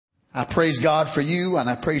I praise God for you, and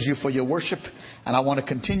I praise you for your worship. And I want to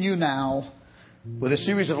continue now with a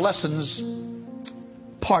series of lessons,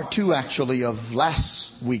 part 2 actually of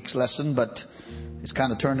last week's lesson, but it's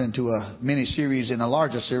kind of turned into a mini series in a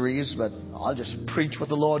larger series. But I'll just preach what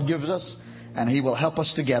the Lord gives us, and He will help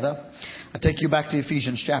us together. I take you back to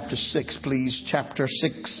Ephesians chapter 6, please. Chapter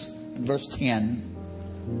 6, verse 10.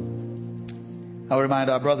 I'll remind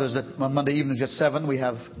our brothers that on Monday evenings at 7, we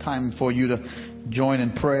have time for you to join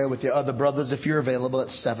in prayer with your other brothers if you're available at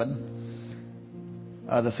 7.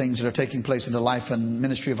 Other things that are taking place in the life and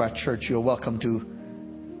ministry of our church, you're welcome to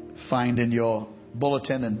find in your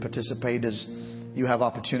bulletin and participate as you have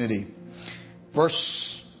opportunity.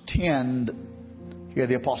 Verse 10, here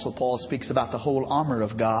the Apostle Paul speaks about the whole armor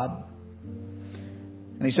of God.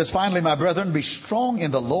 And he says, "Finally, my brethren, be strong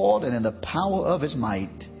in the Lord and in the power of His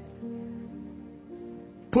might.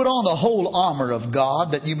 Put on the whole armor of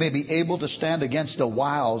God, that you may be able to stand against the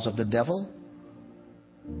wiles of the devil.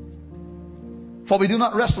 For we do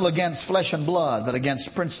not wrestle against flesh and blood, but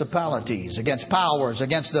against principalities, against powers,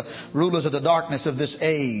 against the rulers of the darkness of this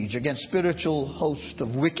age, against spiritual hosts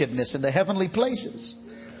of wickedness in the heavenly places.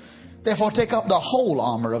 Therefore take up the whole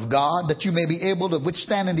armor of God, that you may be able to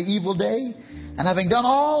withstand in the evil day, and having done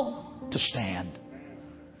all, to stand.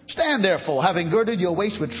 Stand therefore, having girded your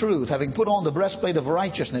waist with truth, having put on the breastplate of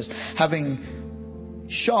righteousness, having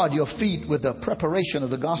shod your feet with the preparation of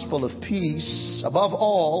the gospel of peace. Above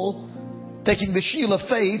all, taking the shield of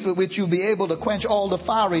faith, with which you'll be able to quench all the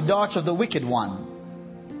fiery darts of the wicked one.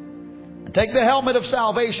 And take the helmet of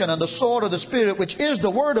salvation and the sword of the Spirit, which is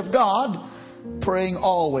the word of God, praying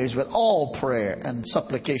always with all prayer and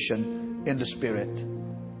supplication in the Spirit."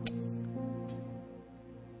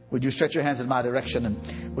 Would you stretch your hands in my direction,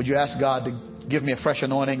 and would you ask God to give me a fresh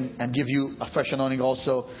anointing and give you a fresh anointing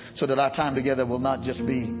also, so that our time together will not just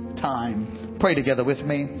be time. Pray together with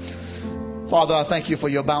me. Father, I thank you for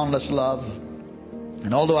your boundless love.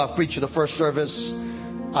 And although I've preached the first service,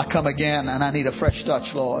 I come again and I need a fresh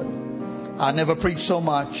touch, Lord. I never preach so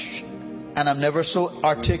much, and I'm never so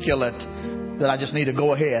articulate that I just need to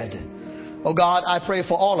go ahead. Oh God, I pray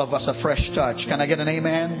for all of us a fresh touch. Can I get an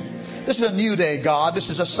amen? This is a new day, God. This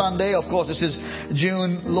is a Sunday. Of course, this is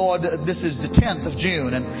June. Lord, this is the 10th of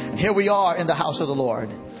June. And here we are in the house of the Lord.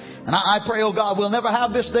 And I pray, oh God, we'll never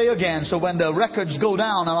have this day again. So when the records go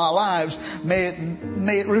down in our lives, may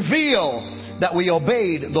it reveal that we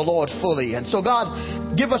obeyed the Lord fully. And so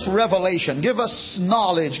God, give us revelation, give us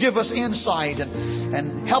knowledge, give us insight,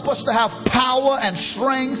 and help us to have power and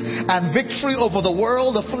strength and victory over the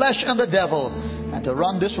world, the flesh and the devil, and to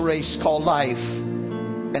run this race called life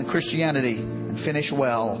and Christianity and finish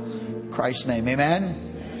well. In Christ's name,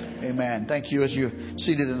 amen. Amen. Thank you as you're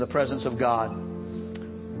seated in the presence of God.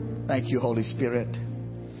 Thank you, Holy Spirit.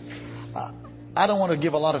 I don't want to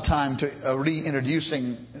give a lot of time to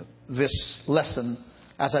reintroducing this lesson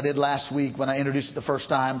as I did last week when I introduced it the first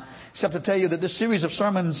time, except to tell you that this series of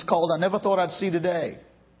sermons called "I Never Thought I'd See Today."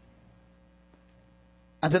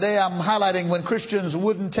 And today I'm highlighting when Christians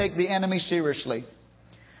wouldn't take the enemy seriously.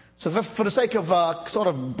 So for the sake of sort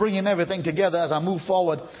of bringing everything together as I move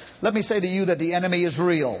forward, let me say to you that the enemy is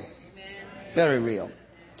real. Very real.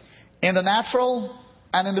 In the natural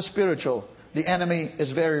and in the spiritual, the enemy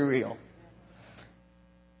is very real.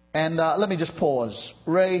 And let me just pause.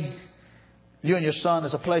 Ray, you and your son,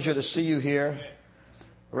 it's a pleasure to see you here.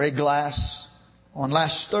 Ray Glass. On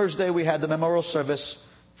last Thursday, we had the memorial service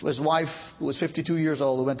for his wife, who was 52 years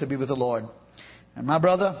old, who went to be with the Lord. And my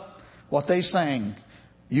brother, what they sang,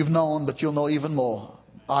 you've known, but you'll know even more.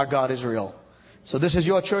 Our God is real. So this is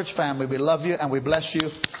your church family. We love you and we bless you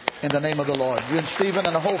in the name of the Lord. You and Stephen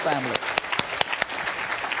and the whole family.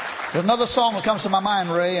 There's another song that comes to my mind,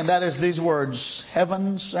 Ray, and that is these words: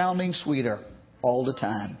 "Heaven sounding sweeter all the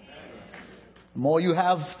time." The more you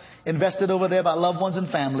have invested over there by loved ones and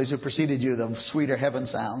families who preceded you, the sweeter heaven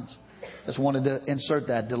sounds. Just wanted to insert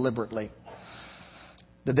that deliberately.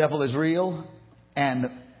 The devil is real and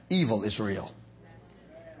evil is real.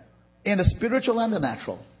 In the spiritual and the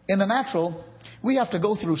natural. In the natural, we have to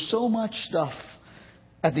go through so much stuff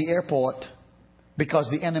at the airport because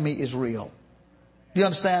the enemy is real. Do you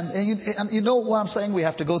understand? And you know what I'm saying? We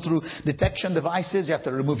have to go through detection devices. You have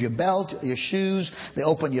to remove your belt, your shoes. They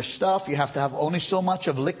open your stuff. You have to have only so much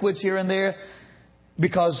of liquids here and there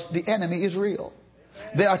because the enemy is real.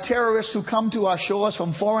 There are terrorists who come to our shores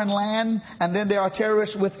from foreign land, and then there are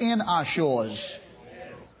terrorists within our shores.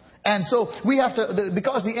 And so we have to,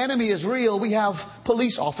 because the enemy is real, we have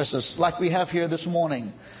police officers like we have here this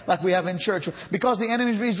morning, like we have in church. Because the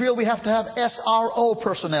enemy is real, we have to have SRO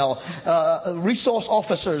personnel, resource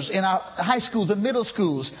officers in our high schools and middle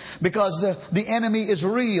schools, because the enemy is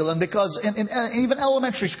real. And because in even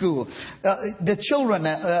elementary school, the children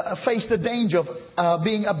face the danger of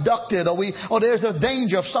being abducted, or there's a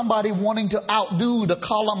danger of somebody wanting to outdo the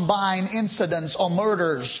Columbine incidents or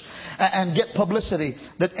murders and get publicity.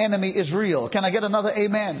 That enemy is real. Can I get another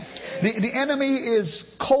amen? The enemy is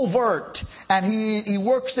covert, and he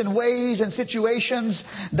works in ways and situations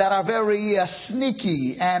that are very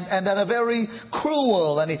sneaky and that are very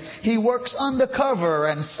cruel, and he works undercover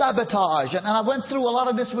and sabotage. And I went through a lot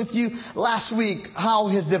of this with you last week, how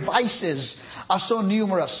his devices are so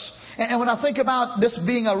numerous. And when I think about this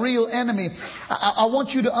being a real enemy, I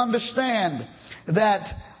want you to understand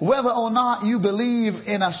that whether or not you believe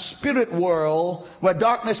in a spirit world where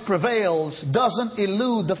darkness prevails doesn't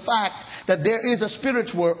elude the fact that there is a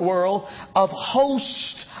spiritual world of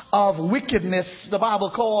hosts of wickedness, the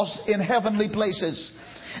Bible calls, in heavenly places.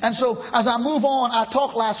 And so as I move on, I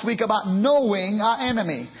talked last week about knowing our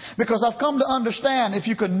enemy, because I've come to understand if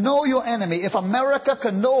you can know your enemy, if America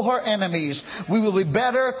can know her enemies, we will be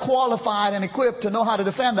better qualified and equipped to know how to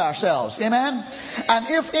defend ourselves. Amen? And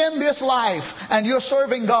if in this life and you're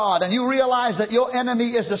serving God and you realize that your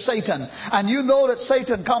enemy is the Satan, and you know that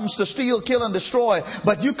Satan comes to steal, kill, and destroy,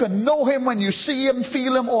 but you can know him when you see him,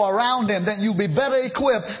 feel him, or around him, then you'll be better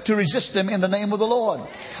equipped to resist him in the name of the Lord.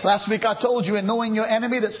 Last week I told you in knowing your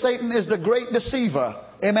enemy that Satan is the great deceiver.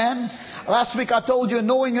 Amen. Last week I told you in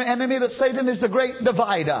knowing your enemy that Satan is the great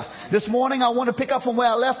divider. This morning I want to pick up from where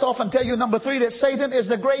I left off and tell you, number 3, that Satan is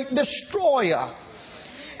the great destroyer.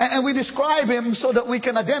 And we describe him so that we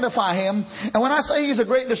can identify him. And when I say he's a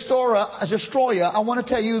great destroyer, I want to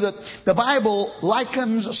tell you that the Bible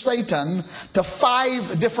likens Satan to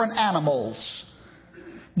 5 different animals.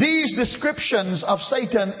 These descriptions of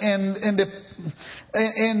Satan in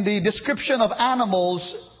the description of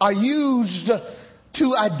animals are used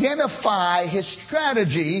to identify his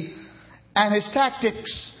strategy and his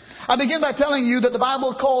tactics. I begin by telling you that the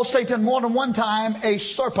Bible calls Satan more than one time a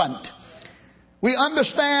serpent. We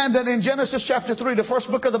understand that in Genesis chapter 3, the first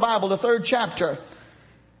book of the Bible, the 3rd chapter,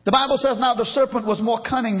 the Bible says, "Now the serpent was more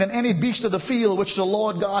cunning than any beast of the field which the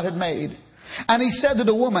Lord God had made. And he said to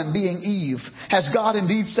the woman, being Eve, has God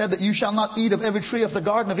indeed said that you shall not eat of every tree of the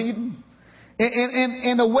Garden of Eden?"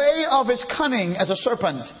 In the way of his cunning as a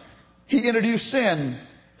serpent, he introduced sin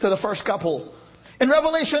to the first couple. In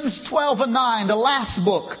Revelations 12 and 9, the last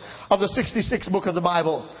book of the 66th book of the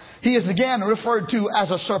Bible, he is again referred to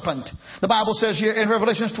as a serpent. The Bible says here in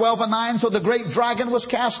Revelations 12 and 9, "So the great dragon was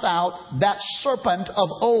cast out, that serpent of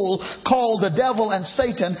old, called the devil and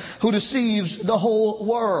Satan, who deceives the whole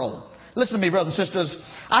world." Listen to me, brothers and sisters.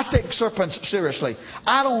 I take serpents seriously.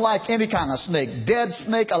 I don't like any kind of snake. Dead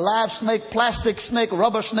snake, alive snake, plastic snake,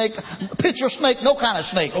 rubber snake, picture snake, no kind of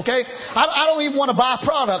snake, okay? I don't even want to buy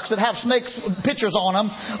products that have snakes pictures on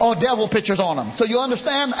them or devil pictures on them. So you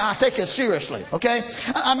understand? I take it seriously, okay?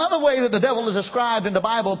 Another way that the devil is described in the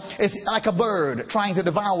Bible is like a bird trying to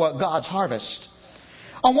devour God's harvest.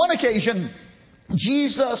 On one occasion,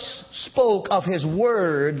 Jesus spoke of his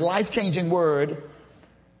word, life-changing word,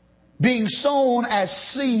 being sown as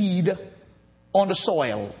seed on the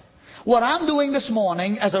soil. What I'm doing this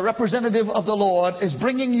morning as a representative of the Lord is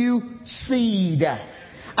bringing you seed, and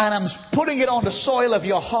I'm putting it on the soil of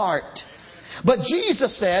your heart. But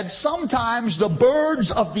Jesus said sometimes the birds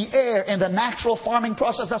of the air in the natural farming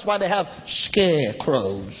process, that's why they have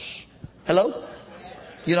scarecrows. Hello?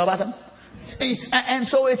 You know about them? And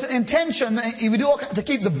so it's an intention we do to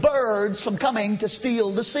keep the birds from coming to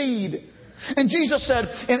steal the seed. And Jesus said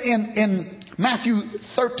in Matthew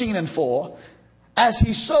 13 and 4, as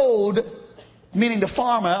he sowed, meaning the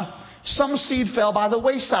farmer, some seed fell by the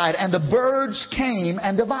wayside, and the birds came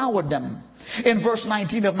and devoured them. In verse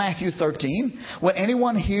 19 of Matthew 13, when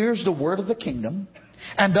anyone hears the word of the kingdom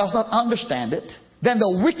and does not understand it, then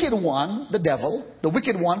the wicked one, the devil, the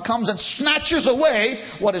wicked one comes and snatches away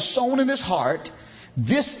what is sown in his heart.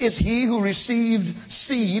 This is he who received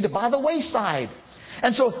seed by the wayside.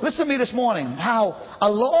 And so listen to me this morning, how a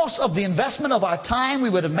loss of the investment of our time we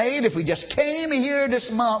would have made if we just came here this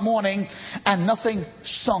morning and nothing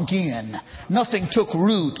sunk in. Nothing took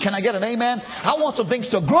root. Can I get an amen? I want some things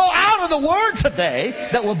to grow out of the Word today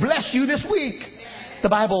that will bless you this week. The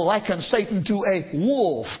Bible likens Satan to a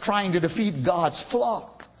wolf trying to defeat God's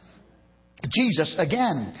flock. Jesus,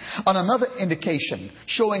 again, on another indication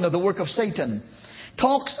showing of the work of Satan,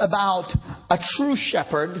 talks about a true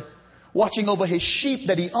shepherd watching over his sheep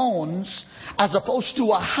that he owns, as opposed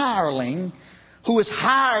to a hireling who is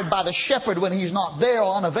hired by the shepherd when he's not there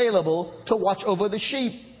or unavailable to watch over the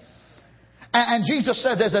sheep. And Jesus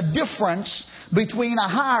said there's a difference between a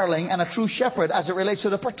hireling and a true shepherd as it relates to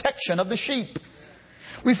the protection of the sheep.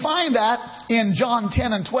 We find that in John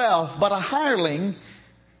 10 and 12. But a hireling,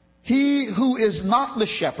 he who is not the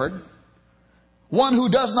shepherd, one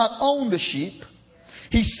who does not own the sheep,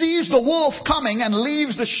 he sees the wolf coming and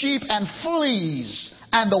leaves the sheep and flees.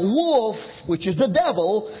 And the wolf, which is the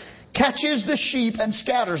devil, catches the sheep and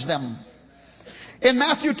scatters them. In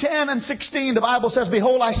Matthew 10 and 16, the Bible says,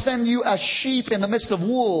 behold, I send you as sheep in the midst of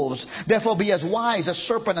wolves. Therefore be as wise as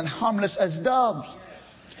serpent and harmless as doves.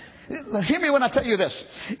 Hear me when I tell you this.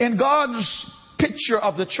 In God's picture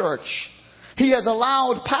of the church, He has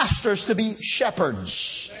allowed pastors to be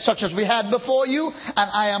shepherds, such as we had before you,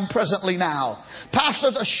 and I am presently now.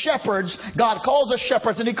 Pastors are shepherds. God calls us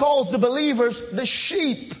shepherds, and He calls the believers the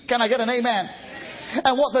sheep. Can I get an amen?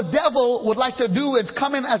 And what the devil would like to do is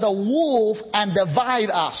come in as a wolf and divide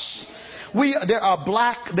us. There are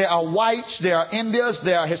black, there are whites, there are Indians,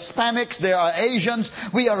 there are Hispanics, there are Asians.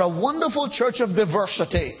 We are a wonderful church of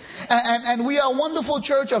diversity. And we are a wonderful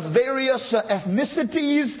church of various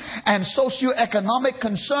ethnicities and socioeconomic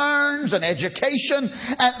concerns and education.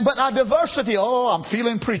 But our diversity, I'm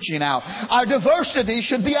feeling preachy now. Our diversity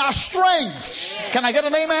should be our strength. Can I get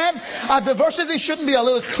an amen? Our diversity shouldn't be a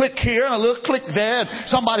little clique here and a little clique there.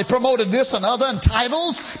 Somebody promoted this and other, and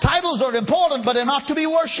titles. Titles are important, but they're not to be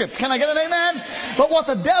worshipped. Can I get an amen? But what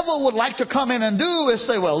the devil would like to come in and do is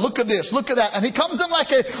say, well, look at this, look at that. And he comes in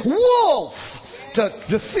like a wolf to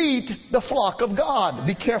defeat the flock of God.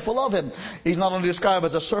 Be careful of him. He's not only described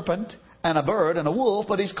as a serpent and a bird and a wolf,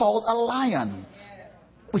 but he's called a lion,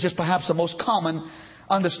 which is perhaps the most common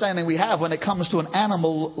understanding we have when it comes to an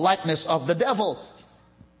animal likeness of the devil.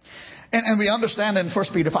 And we understand in 1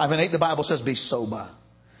 Peter 5 and 8, the Bible says, be sober.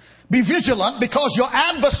 Be vigilant, because your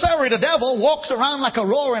adversary, the devil, walks around like a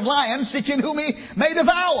roaring lion, seeking whom he may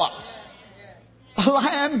devour. A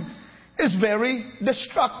lion is very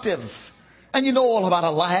destructive. And you know all about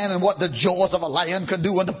a lion and what the jaws of a lion can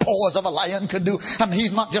do and the paws of a lion can do. And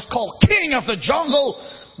he's not just called king of the jungle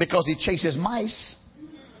because he chases mice.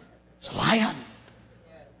 It's a lion.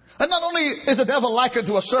 And not only is the devil likened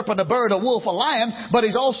to a serpent, a bird, a wolf, a lion, but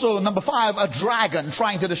he's also, number 5, a dragon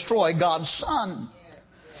trying to destroy God's son.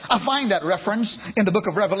 I find that reference in the book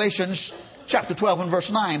of Revelation, chapter 12 and verse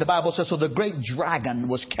 9. The Bible says, so the great dragon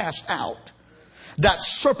was cast out, that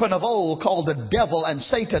serpent of old called the devil and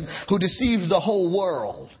Satan, who deceives the whole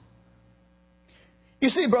world. You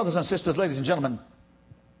see, brothers and sisters, ladies and gentlemen,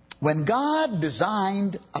 when God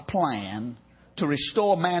designed a plan to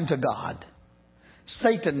restore man to God,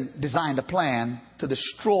 Satan designed a plan to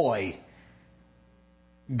destroy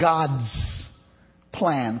God's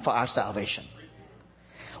plan for our salvation.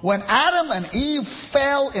 When Adam and Eve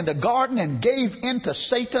fell in the garden and gave in to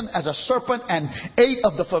Satan as a serpent and ate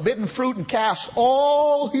of the forbidden fruit and cast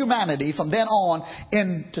all humanity from then on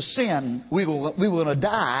into sin, we were going to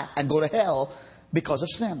die and go to hell because of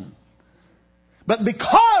sin. But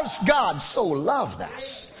because God so loved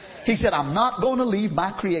us, He said, I'm not going to leave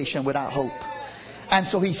my creation without hope. And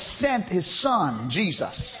so He sent His Son,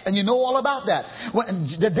 Jesus. And you know all about that. When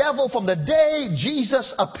the devil, from the day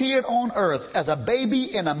Jesus appeared on earth as a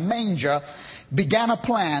baby in a manger, began a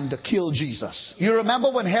plan to kill Jesus. You remember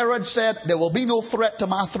when Herod said, there will be no threat to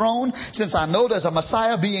my throne. Since I know there's a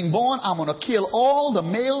Messiah being born, I'm going to kill all the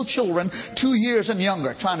male children 2 years and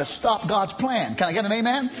younger, trying to stop God's plan. Can I get an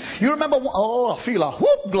amen? You remember, I feel a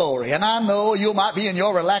whoop glory. And I know you might be in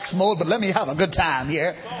your relaxed mode, but let me have a good time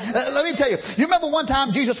here. Let me tell you, you remember one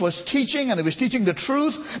time Jesus was teaching, and He was teaching the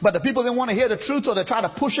truth, but the people didn't want to hear the truth, so they tried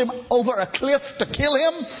to push Him over a cliff to kill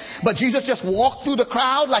Him. But Jesus just walked through the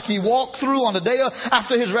crowd like He walked through on the day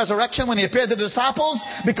after His resurrection when He appeared to the disciples,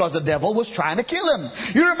 because the devil was trying to kill Him.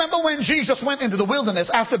 You remember when Jesus went into the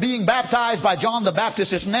wilderness after being baptized by John the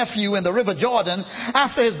Baptist, his nephew, in the river Jordan.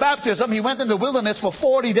 After his baptism, He went into the wilderness for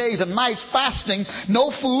 40 days and nights fasting,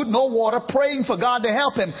 no food, no water, praying for God to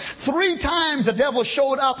help him. 3 times the devil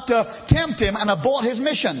showed up to tempt him and abort his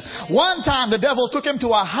mission. One time the devil took him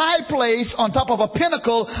to a high place on top of a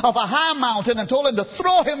pinnacle of a high mountain and told him to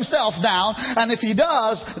throw himself down, and if he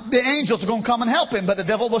does, the angels are going to come and help him. But the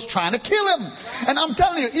devil was trying to kill him. And I'm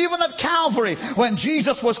telling you, even at Calvary, when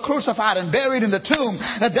Jesus was crucified and buried in the tomb,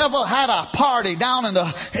 the devil had a party down in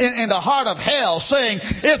the heart of hell saying,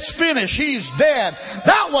 it's finished, He's dead.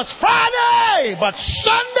 That was Friday, but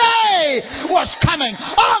Sunday day was coming.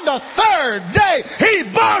 On the third day, he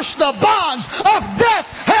burst the bonds of death,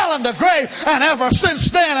 hell, and the grave. And ever since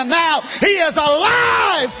then and now, he is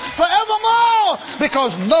alive forevermore,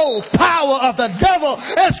 because no power of the devil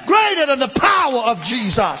is greater than the power of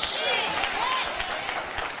Jesus.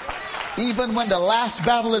 Even when the last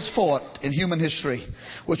battle is fought in human history,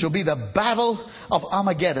 which will be the battle of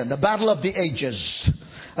Armageddon, the battle of the ages.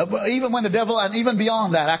 Even when the devil, and even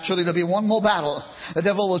beyond that, actually, there'll be one more battle. The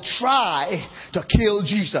devil will try to kill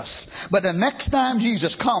Jesus. But the next time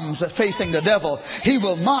Jesus comes facing the devil, he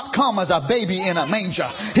will not come as a baby in a manger.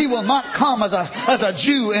 He will not come as a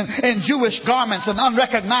Jew in Jewish garments and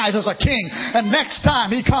unrecognized as a king. And next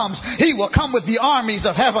time he comes, he will come with the armies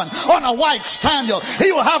of heaven on a white stallion.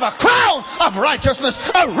 He will have a crown of righteousness,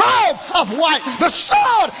 a robe of white, the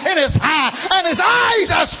sword in his hand, and his eyes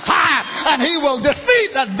as fire. And he will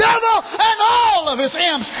defeat the devil and all of his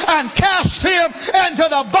imps and cast him into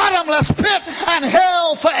the bottomless pit and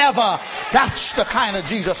hell forever. That's the kind of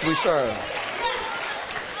Jesus we serve.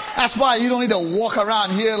 That's why you don't need to walk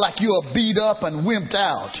around here like you are beat up and wimped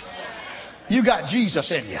out. You got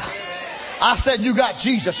Jesus in you. I said you got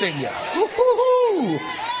Jesus in you. Woo-hoo-hoo.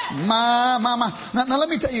 My. Now let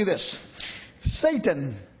me tell you this.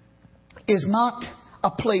 Satan is not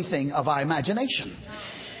a plaything of our imagination.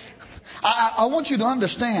 I want you to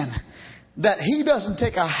understand that he doesn't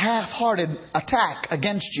take a half-hearted attack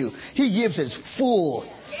against you. He gives his full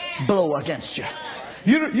blow against you.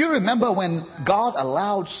 You remember when God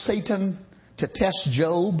allowed Satan to test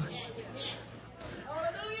Job?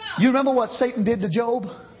 You remember what Satan did to Job?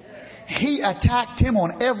 He attacked him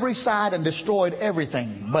on every side and destroyed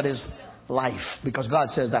everything but his life, because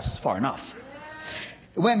God says that's far enough.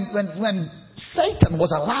 When Satan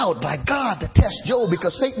was allowed by God to test Job,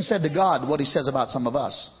 because Satan said to God what he says about some of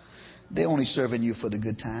us. They're only serving you for the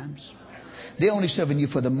good times. They're only serving you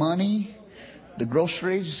for the money, the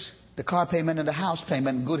groceries, the car payment, and the house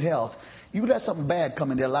payment, and good health. You let something bad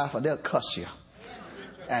come in their life and they'll cuss you.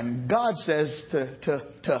 And God says to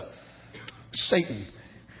Satan,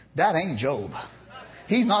 that ain't Job.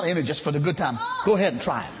 He's not in it just for the good time. Go ahead and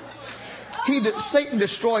try him. Satan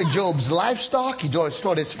destroyed Job's livestock. He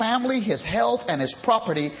destroyed his family, his health, and his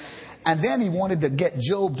property. And then he wanted to get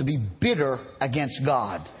Job to be bitter against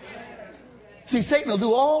God. See, Satan will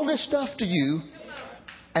do all this stuff to you,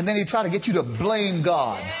 and then he'll try to get you to blame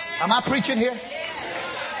God. Am I preaching here?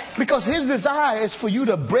 Because his desire is for you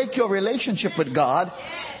to break your relationship with God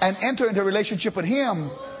and enter into a relationship with him.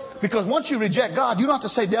 Because once you reject God, you don't have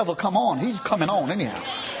to say, devil, come on. He's coming on anyhow.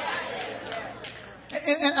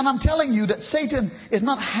 And I'm telling you that Satan is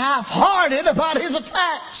not half-hearted about his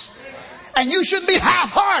attacks. And you shouldn't be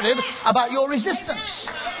half-hearted about your resistance.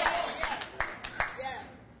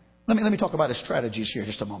 Let me talk about his strategies here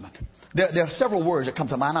just a moment. There are several words that come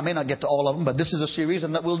to mind. I may not get to all of them, but this is a series,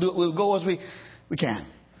 and we'll go as we can.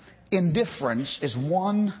 Indifference is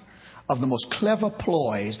one of the most clever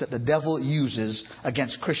ploys that the devil uses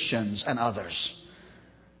against Christians and others.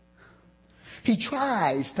 He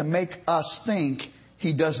tries to make us think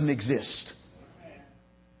he doesn't exist.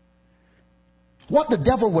 What the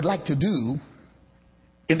devil would like to do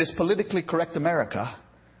in this politically correct America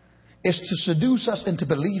is to seduce us into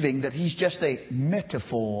believing that he's just a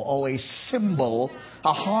metaphor or a symbol,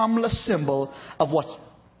 a harmless symbol of what's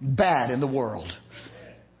bad in the world.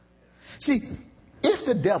 See, if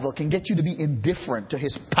the devil can get you to be indifferent to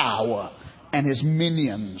his power and his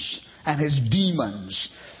minions and his demons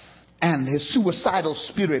and his suicidal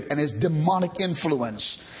spirit and his demonic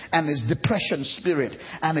influence and his depression spirit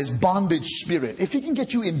and his bondage spirit, if he can get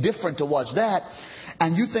you indifferent towards that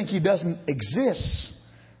and you think he doesn't exist,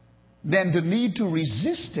 then the need to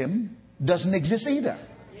resist him doesn't exist either.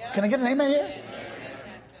 Can I get an amen here?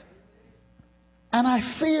 And I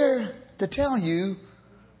fear in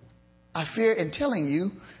telling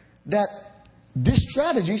you that this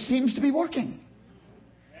strategy seems to be working.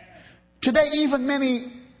 Today, even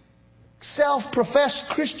many self-professed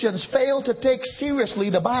Christians fail to take seriously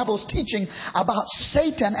the Bible's teaching about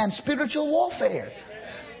Satan and spiritual warfare.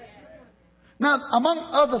 Now, among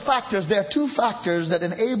other factors, there are two factors that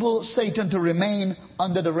enable Satan to remain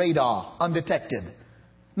under the radar, undetected.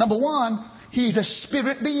 Number one, he's a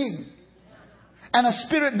spirit being. And a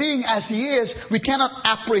spirit being as he is, we cannot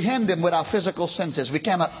apprehend him with our physical senses. We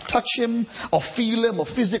cannot touch him or feel him or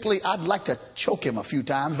physically. I'd like to choke him a few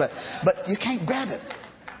times, but you can't grab him.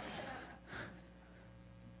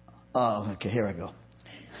 Oh, okay, here I go.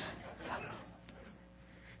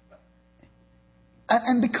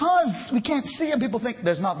 And because we can't see him, people think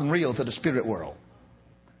there's nothing real to the spirit world.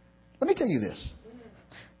 Let me tell you this.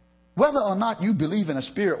 Whether or not you believe in a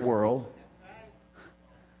spirit world,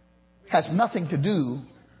 has nothing to do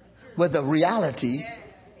with the reality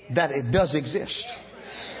that it does exist.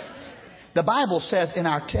 The Bible says in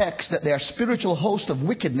our text that there are spiritual hosts of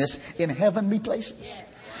wickedness in heavenly places.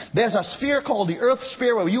 There's a sphere called the earth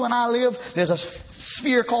sphere where you and I live. There's a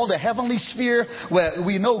sphere called the heavenly sphere where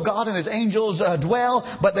we know God and His angels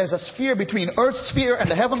dwell. But there's a sphere between earth sphere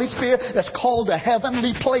and the heavenly sphere that's called the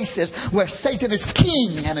heavenly places, where Satan is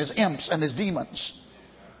king and his imps and his demons.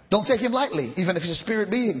 Don't take him lightly, even if he's a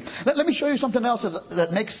spirit being. Let me show you something else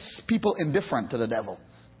that makes people indifferent to the devil.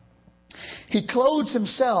 He clothes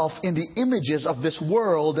himself in the images of this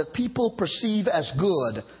world that people perceive as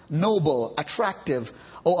good, noble, attractive,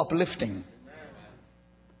 or uplifting.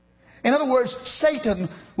 In other words, Satan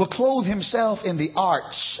will clothe himself in the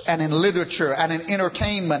arts and in literature and in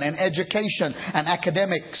entertainment and education and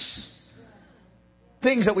academics.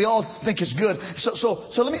 Things that we all think is good.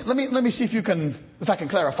 So let me see if I can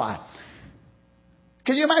clarify.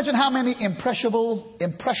 Can you imagine how many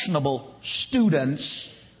impressionable students,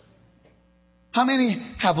 how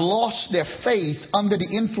many have lost their faith under the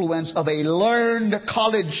influence of a learned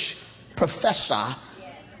college professor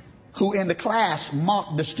who in the class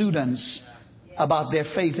mocked the students about their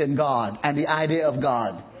faith in God and the idea of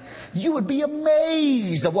God? You would be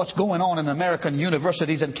amazed at what's going on in American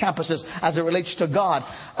universities and campuses as it relates to God.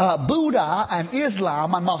 Buddha and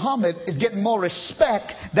Islam and Muhammad is getting more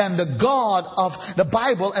respect than the God of the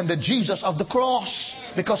Bible and the Jesus of the cross.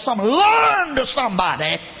 Because some learned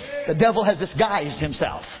somebody, the devil has disguised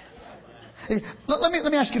himself. Let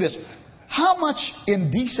me ask you this. How much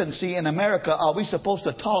indecency in America are we supposed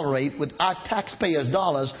to tolerate with our taxpayers'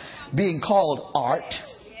 dollars being called art?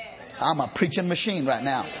 I'm a preaching machine right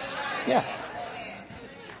now. Yeah.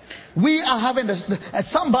 We are having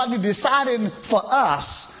somebody deciding for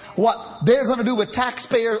us what they're going to do with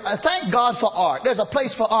taxpayers. Thank God for art. There's a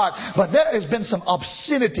place for art. But there has been some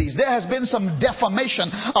obscenities. There has been some defamation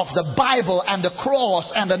of the Bible and the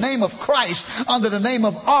cross and the name of Christ under the name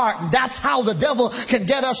of art. That's how the devil can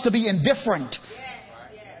get us to be indifferent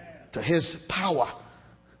to his power.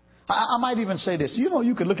 I might even say this. You know,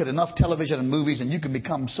 you can look at enough television and movies and you can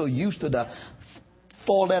become so used to the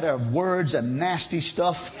four-letter words and nasty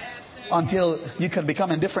stuff until you can become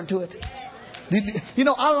indifferent to it. You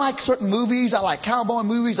know, I like certain movies. I like cowboy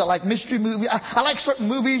movies. I like mystery movies. I like certain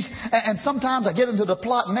movies. And sometimes I get into the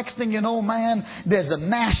plot. Next thing you know, man, there's a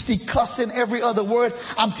nasty cuss in every other word.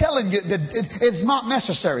 I'm telling you that it's not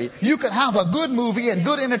necessary. You can have a good movie and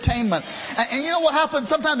good entertainment. And you know what happens?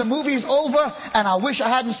 Sometimes the movie's over and I wish I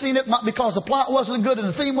hadn't seen it, not because the plot wasn't good and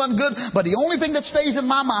the theme wasn't good, but the only thing that stays in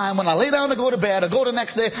my mind when I lay down to go to bed or go the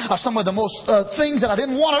next day are some of the most things that I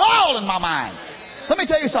didn't want at all in my mind. Let me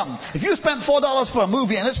tell you something. If you spend $4 for a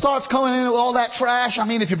movie and it starts coming in with all that trash, I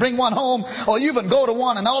mean, if you bring one home or you even go to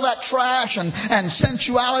one and all that trash and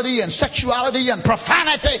sensuality and sexuality and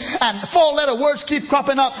profanity and four-letter words keep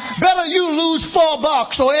cropping up, better you lose $4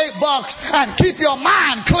 or $8 and keep your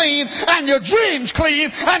mind clean and your dreams clean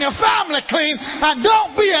and your family clean, and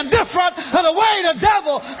don't be indifferent to the way the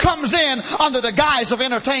devil comes in under the guise of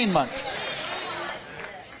entertainment.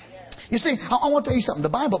 You see, I want to tell you something.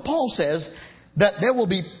 The Bible, Paul says, that there will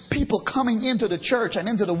be people coming into the church and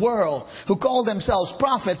into the world who call themselves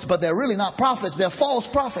prophets, but they're really not prophets. They're false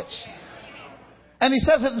prophets. And he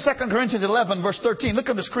says it in 2 Corinthians 11, verse 13. Look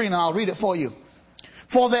on the screen and I'll read it for you.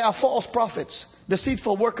 For they are false prophets,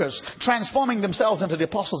 deceitful workers, transforming themselves into the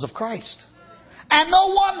apostles of Christ. And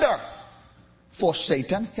no wonder, for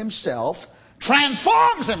Satan himself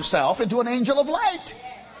transforms himself into an angel of light.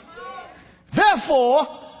 Therefore,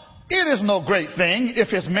 it is no great thing if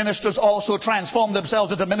his ministers also transform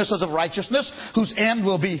themselves into ministers of righteousness, whose end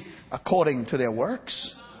will be according to their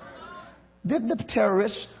works. Did the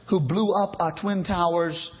terrorists who blew up our Twin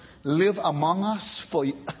Towers live among us for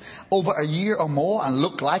over a year or more and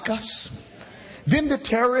look like us? Didn't the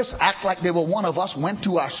terrorists act like they were one of us, went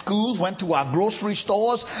to our schools, went to our grocery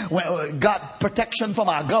stores, got protection from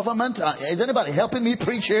our government? Is anybody helping me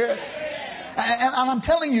preach here? And I'm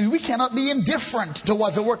telling you, we cannot be indifferent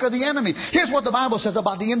towards the work of the enemy. Here's what the Bible says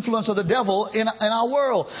about the influence of the devil in our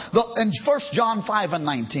world. In 1 John 5 and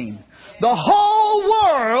 19. The whole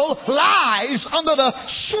world lies under the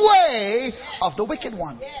sway of the wicked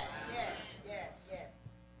one.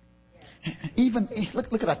 Even,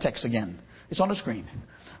 look at our text again. It's on the screen.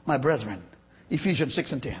 My brethren, Ephesians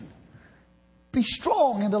 6 and 10. Be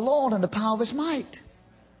strong in the Lord and the power of his might.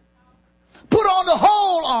 Put on the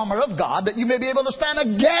whole armor of God that you may be able to stand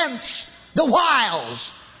against the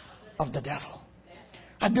wiles of the devil.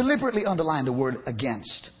 I deliberately underlined the word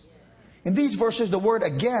against. In these verses, the word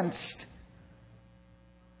against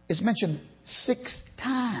is mentioned 6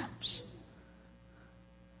 times.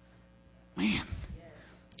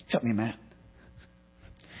 Help me, man.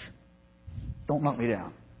 Don't knock me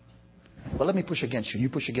down. Well, let me push against you. You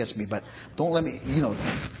push against me, but don't let me,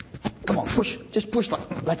 come on, push. Just push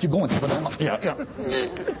like you're going to. But don't, yeah.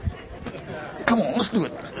 Come on, let's do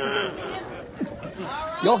it.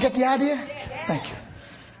 Y'all get the idea? Thank you.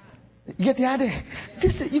 You get the idea?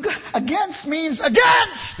 Against means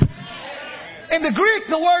against. In the Greek,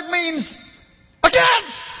 the word means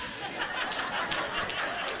against.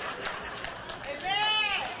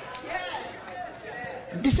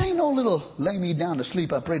 This ain't no little lay me down to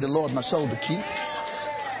sleep, I pray the Lord my soul to keep.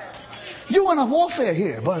 You're in a warfare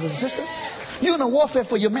here, brothers and sisters. You're in a warfare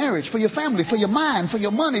for your marriage, for your family, for your mind, for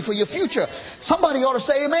your money, for your future. Somebody ought to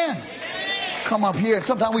say amen. Come up here, and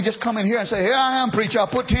sometimes we just come in here and say, here I am, preacher, I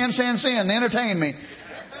put 10 cents in to entertain me.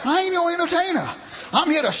 I ain't no entertainer.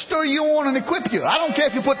 I'm here to stir you on and equip you. I don't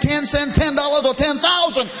care if you put 10 cents, $10 or 10,000.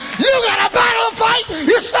 You got a battle to fight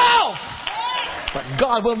yourself. But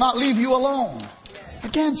God will not leave you alone.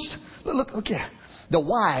 Against, look here, the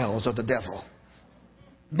wiles of the devil.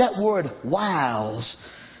 That word wiles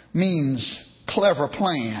means clever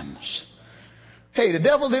plans. Hey, the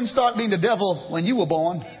devil didn't start being the devil when you were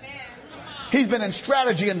born. He's been in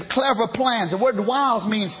strategy and clever plans. The word wiles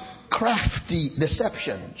means crafty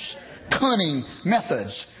deceptions, cunning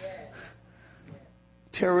methods.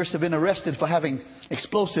 Terrorists have been arrested for having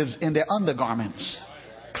explosives in their undergarments.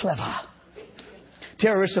 Clever.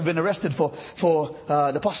 Terrorists have been arrested for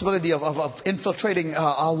the possibility of infiltrating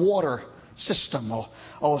our water system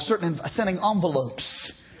or certain sending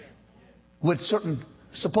envelopes with certain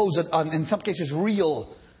supposed, in some cases,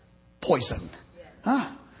 real poison.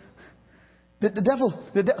 Huh? The devil,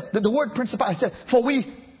 the word principality said, for we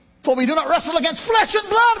do not wrestle against flesh and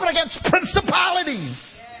blood, but against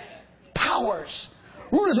principalities, powers,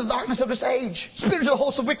 rulers of darkness of this age, spiritual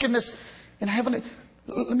hosts of wickedness in heaven.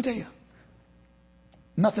 Let me tell you.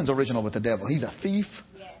 Nothing's original with the devil. He's a thief,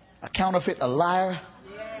 a counterfeit, a liar.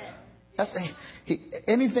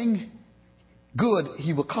 Anything good,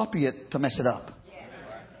 he will copy it to mess it up.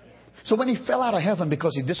 So when he fell out of heaven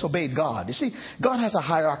because he disobeyed God, you see, God has a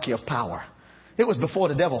hierarchy of power. It was before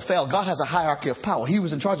the devil fell. God has a hierarchy of power. He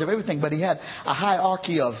was in charge of everything, but he had a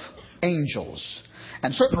hierarchy of angels.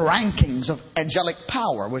 And certain rankings of angelic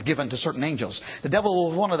power were given to certain angels. The devil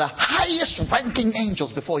was one of the highest ranking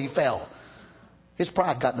angels before he fell. His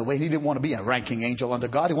pride got in the way. He didn't want to be a ranking angel under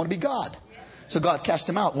God. He wanted to be God. So God cast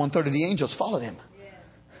him out. 1/3 of the angels followed him.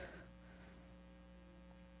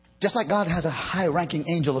 Just like God has a high-ranking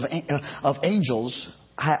angel of angels,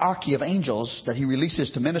 hierarchy of angels that he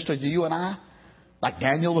releases to minister to you and I, like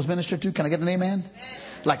Daniel was ministered to. Can I get an amen?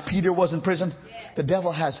 Like Peter was in prison. The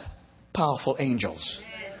devil has powerful angels.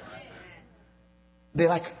 They're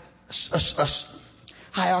like a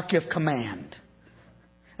hierarchy of command.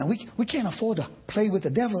 And we can't afford to play with the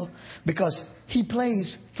devil because he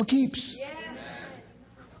plays for keeps.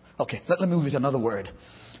 Okay, let me move to another word.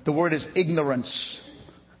 The word is ignorance.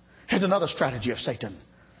 Here's another strategy of Satan.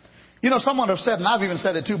 You know, someone have said, and I've even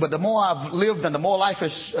said it too, but the more I've lived and the more life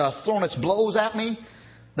has thrown its blows at me,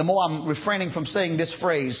 the more I'm refraining from saying this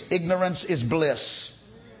phrase, ignorance is bliss.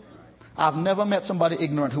 I've never met somebody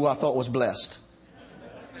ignorant who I thought was blessed.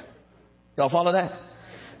 Y'all follow that?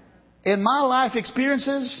 In my life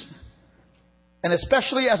experiences, and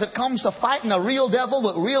especially as it comes to fighting a real devil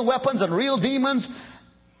with real weapons and real demons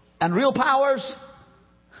and real powers,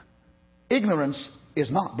 ignorance is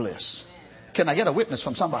not bliss. Can I get a witness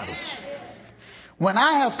from somebody? When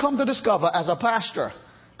I have come to discover as a pastor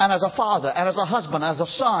and as a father and as a husband, as a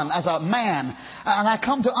son, as a man, and I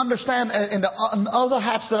come to understand in the other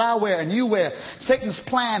hats that I wear and you wear, Satan's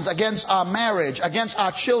plans against our marriage, against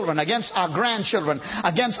our children, against our grandchildren,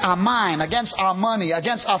 against our mind, against our money,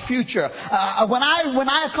 against our future. When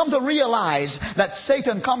I come to realize that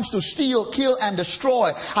Satan comes to steal, kill, and destroy,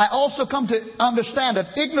 I also come to understand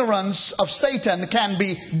that ignorance of Satan can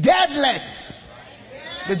be deadly.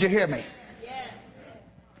 Did you hear me?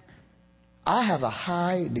 I have a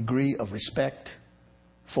high degree of respect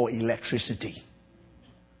for electricity.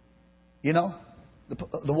 You know,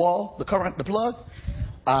 the wall, the current, the plug.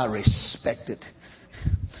 I respect it.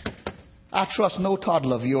 I trust no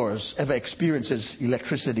toddler of yours ever experiences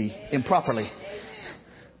electricity improperly.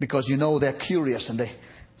 Because you know they're curious and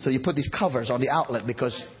so you put these covers on the outlet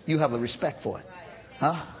because you have a respect for it.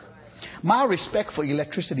 Huh? My respect for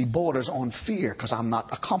electricity borders on fear because I'm not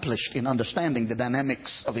accomplished in understanding the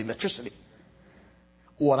dynamics of electricity.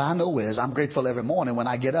 What I know is I'm grateful every morning when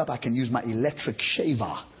I get up, I can use my electric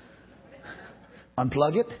shaver.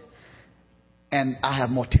 Unplug it. And I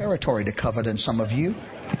have more territory to cover than some of you.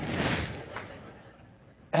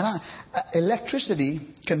 And electricity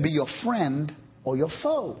can be your friend or your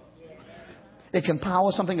foe. It can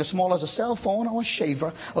power something as small as a cell phone or a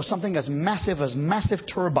shaver, or something as massive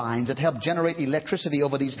turbines that help generate electricity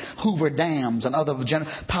over these Hoover dams and other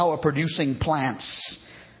power producing plants.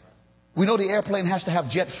 We know the airplane has to have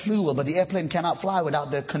jet fuel, but the airplane cannot fly without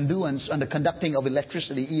the conduits and the conducting of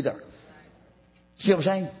electricity either. See what I'm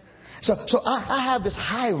saying? So I have this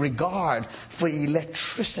high regard for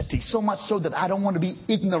electricity, so much so that I don't want to be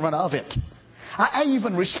ignorant of it. I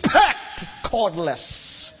even respect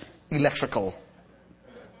cordless electrical.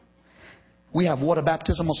 We have water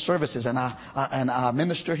baptismal services, and our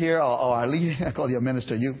minister here, or our leader, I call you a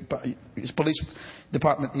minister, he's police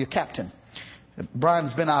department, your captain.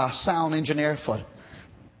 Brian's been our sound engineer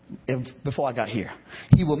before I got here.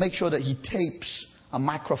 He will make sure that he tapes a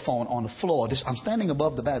microphone on the floor. I'm standing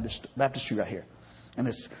above the baptistry right here,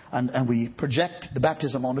 and we project the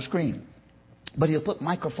baptism on the screen. But he'll put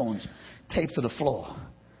microphones taped to the floor,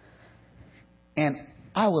 and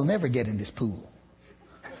I will never get in this pool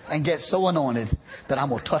and get so anointed that I'm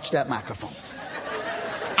going to touch that microphone.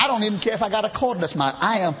 I don't even care if I got a cordless mic.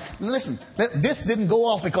 Listen, this didn't go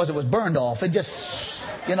off because it was burned off. It just,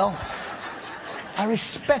 I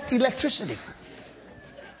respect electricity.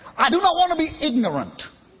 I do not want to be ignorant,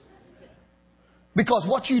 because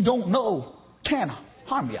what you don't know can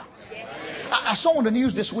harm you. I saw on the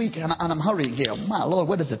news this week, and I'm hurrying here. My Lord,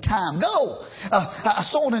 where does the time go? I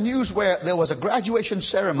saw on the news where there was a graduation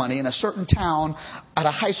ceremony in a certain town at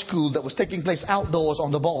a high school that was taking place outdoors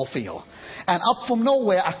on the ball field. And up from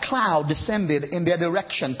nowhere, a cloud descended in their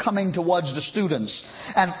direction, coming towards the students.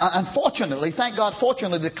 And unfortunately, thank God,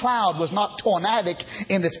 fortunately, the cloud was not tornadic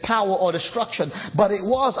in its power or destruction, but it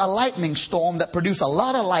was a lightning storm that produced a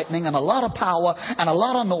lot of lightning and a lot of power and a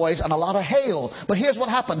lot of noise and a lot of hail. But here's what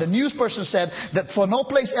happened. The news person said that for no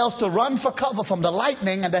place else to run for cover from the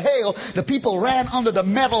lightning and the hail, the people ran under the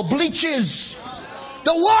metal bleachers.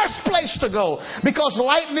 The worst place to go, because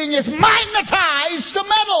lightning is magnetized to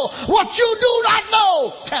metal. What you do not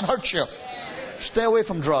know can hurt you. Stay away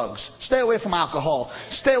from drugs. Stay away from alcohol.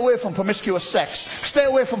 Stay away from promiscuous sex. Stay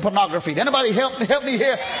away from pornography. Anybody help me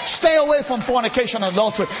here? Stay away from fornication and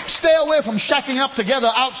adultery. Stay away from shacking up together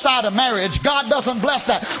outside of marriage. God doesn't bless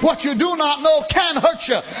that. What you do not know can hurt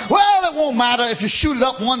you. Well, it won't matter if you shoot it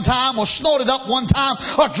up one time, or snort it up one time,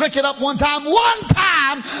 or drink it up one time. One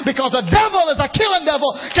time, because the devil is a killing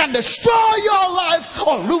devil, can destroy your life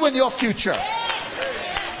or ruin your future.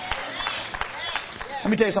 Let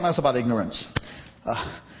me tell you something else about ignorance.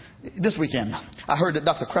 This weekend, I heard that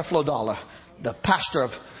Dr. Creflo Dollar, the pastor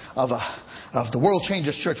of the World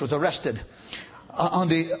Changers Church, was arrested on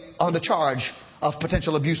the charge of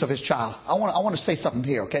potential abuse of his child. I want to say something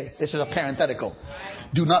here, okay? This is a parenthetical.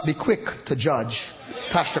 Do not be quick to judge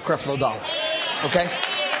Pastor Creflo Dollar, okay?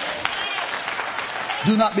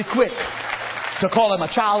 Do not be quick to call him a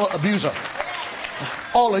child abuser.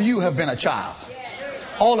 All of you have been a child.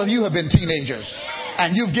 All of you have been teenagers.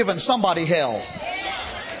 And you've given somebody hell.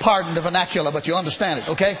 Pardon the vernacular, but you understand it,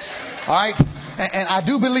 okay? All right? And I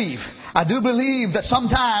do believe that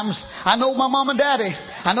sometimes, I know my mom and daddy,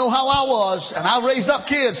 I know how I was, and I raised up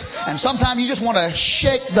kids, and sometimes you just want to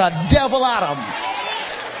shake the devil out of them.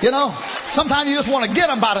 Sometimes you just want to get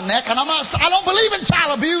them by the neck, and I don't believe in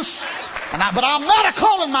child abuse. But I'm not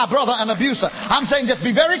calling my brother an abuser. I'm saying just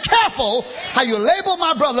be very careful how you label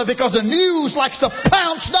my brother, because the news likes to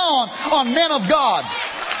pounce down on men of God.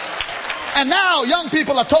 And now young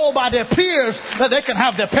people are told by their peers that they can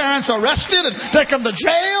have their parents arrested and take them to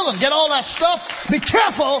jail and get all that stuff. Be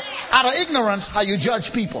careful out of ignorance how you judge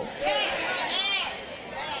people.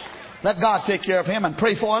 Let God take care of him and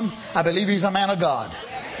pray for him. I believe he's a man of God.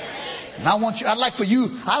 And I'd like for you,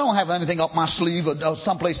 I don't have anything up my sleeve or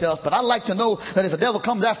someplace else, but I'd like to know that if the devil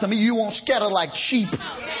comes after me, you won't scatter like sheep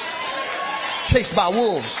chased by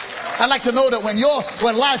wolves. I'd like to know that when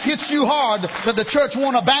life hits you hard, that the church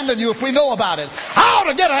won't abandon you if we know about it. I ought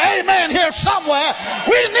to get an amen here somewhere.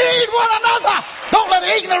 We need one another. Don't let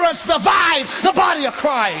ignorance divide the body of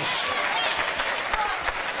Christ.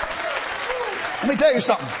 Let me tell you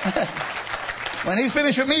something. When he's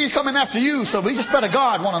finished with me, he's coming after you, so we just better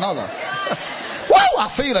guard one another. Whoa, I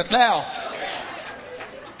feel it now.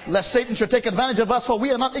 Lest Satan should take advantage of us, for we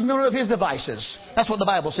are not ignorant of his devices. That's what the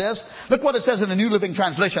Bible says. Look what it says in the New Living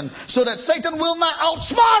Translation. So that Satan will not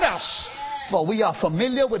outsmart us, for we are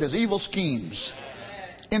familiar with his evil schemes.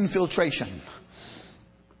 Infiltration.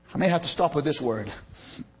 I may have to stop with this word.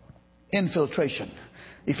 Infiltration.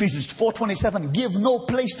 Ephesians 4:27. Give no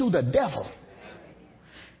place to the devil.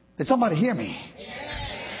 Did somebody hear me?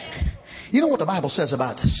 You know what the Bible says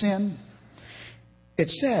about sin? It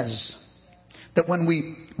says that when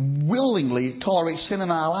we willingly tolerate sin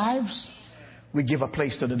in our lives, we give a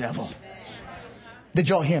place to the devil. Did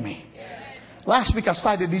y'all hear me? Last week I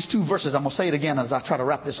cited these two verses. I'm going to say it again as I try to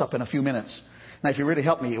wrap this up in a few minutes. Now, if you really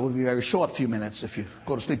help me, it will be a very short few minutes if you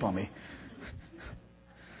go to sleep on me.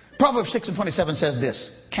 Proverbs 6:27 says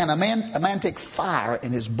this. Can a man take fire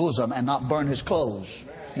in his bosom and not burn his clothes?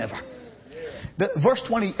 Never. Verse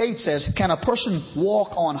 28 says, can a person walk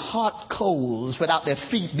on hot coals without their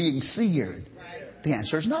feet being seared? The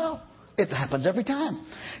answer is no. It happens every time.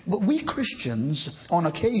 But we Christians, on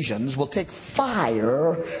occasions, will take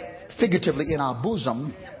fire, figuratively, in our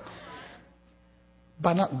bosom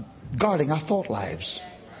by not guarding our thought lives.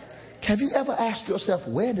 Have you ever asked yourself,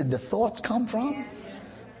 where did the thoughts come from?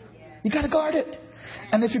 You got to guard it.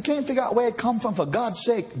 And if you can't figure out where it come from, for God's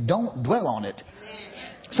sake, don't dwell on it.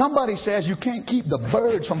 Somebody says you can't keep the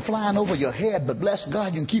birds from flying over your head, but bless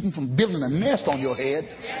God, you can keep them from building a nest on your head.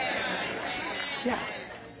 Yeah.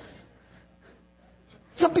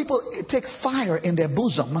 Some people take fire in their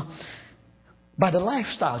bosom by the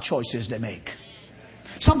lifestyle choices they make.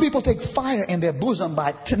 Some people take fire in their bosom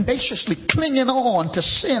by tenaciously clinging on to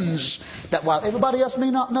sins that while everybody else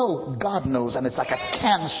may not know, God knows. And it's like a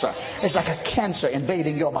cancer. It's like a cancer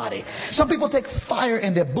invading your body. Some people take fire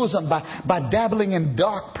in their bosom by dabbling in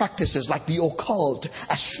dark practices like the occult,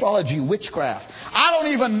 astrology, witchcraft. I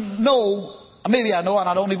don't even know, maybe I know and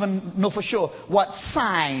I don't even know for sure what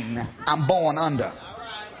sign I'm born under.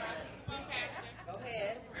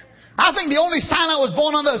 I think the only sign I was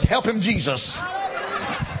born under is help him Jesus.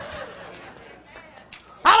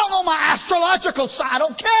 I don't know my astrological sign. I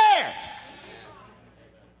don't care.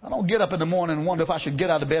 I don't get up in the morning and wonder if I should get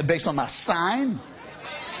out of bed based on my sign.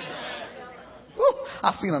 Woo,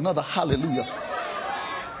 I feel another hallelujah.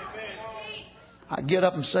 I get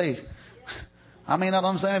up and say, I may not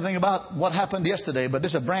understand anything about what happened yesterday, but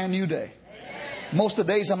this is a brand new day. Most of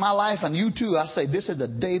the days of my life, and you too, I say, this is the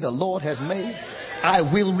day the Lord has made. I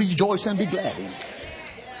will rejoice and be glad in it.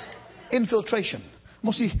 Infiltration.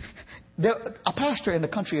 Mostly, a pastor in the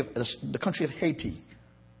country of Haiti,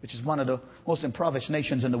 which is one of the most impoverished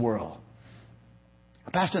nations in the world.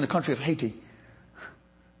 A pastor in the country of Haiti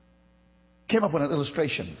came up with an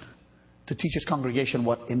illustration to teach his congregation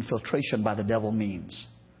what infiltration by the devil means.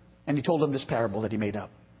 And he told them this parable that he made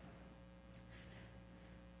up.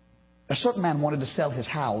 A certain man wanted to sell his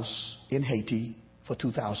house in Haiti for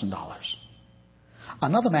 $2,000.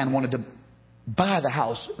 Another man wanted to buy the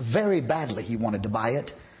house very badly. He wanted to buy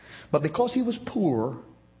it. But because he was poor,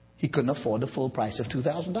 he couldn't afford the full price of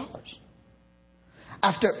 $2,000.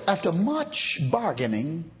 After much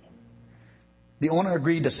bargaining, the owner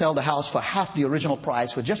agreed to sell the house for half the original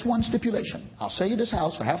price with just one stipulation. I'll sell you this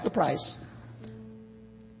house for half the price,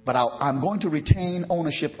 but I'm going to retain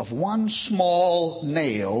ownership of one small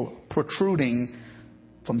nail protruding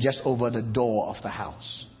from just over the door of the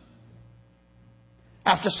house.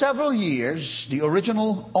 After several years, the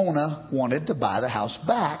original owner wanted to buy the house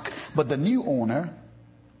back, but the new owner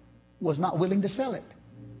was not willing to sell it.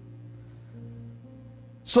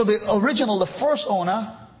 So the first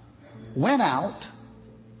owner went out,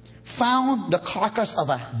 found the carcass of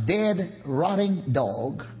a dead, rotting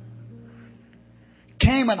dog,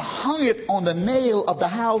 came and hung it on the nail of the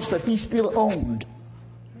house that he still owned,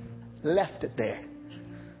 left it there.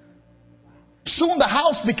 Soon the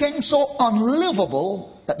house became so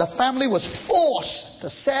unlivable that the family was forced to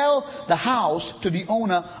sell the house to the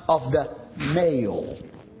owner of the nail.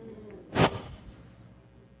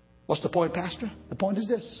 What's the point, Pastor? The point is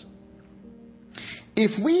this.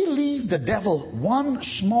 If we leave the devil one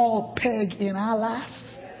small peg in our life,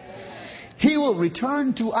 he will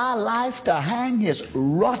return to our life to hang his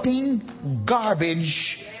rotting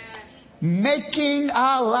garbage, making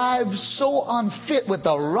our lives so unfit with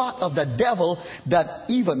the rot of the devil that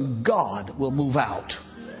even God will move out.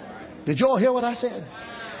 Did you all hear what I said?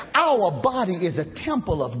 Our body is the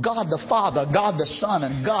temple of God the Father, God the Son,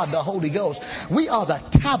 and God the Holy Ghost. We are the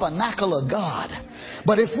tabernacle of God.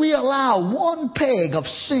 But if we allow one peg of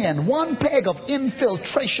sin, one peg of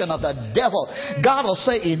infiltration of the devil, God will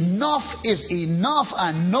say enough is enough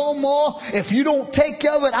and no more. If you don't take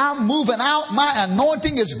care of it, I'm moving out. My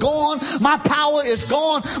anointing is gone. My power is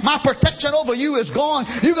gone. My protection over you is gone.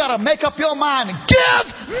 You got to make up your mind and give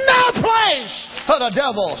no place to the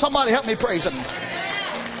devil. Somebody help me praise him.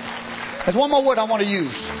 There's one more word I want to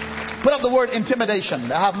use. Put up the word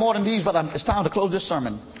intimidation. I have more than these, but it's time to close this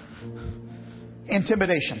sermon.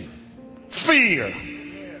 Intimidation. Fear.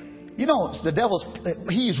 You know, the devil's,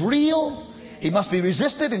 he's real. He must be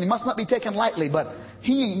resisted and he must not be taken lightly, but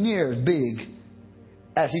he ain't near as big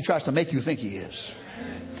as he tries to make you think he is.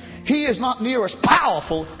 He is not near as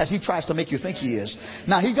powerful as he tries to make you think he is.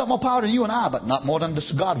 Now, he's got more power than you and I, but not more than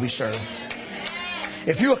this God we serve.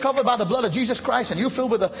 If you are covered by the blood of Jesus Christ and you're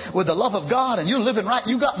filled with the love of God and you're living right,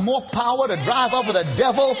 you got more power to drive over the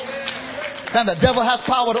devil than the devil has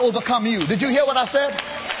power to overcome you. Did you hear what I said?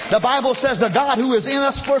 The Bible says the God who is in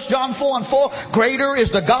us, 1 John 4:4, greater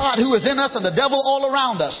is the God who is in us than the devil all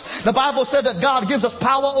around us. The Bible said that God gives us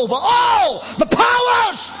power over all the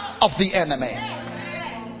powers of the enemy.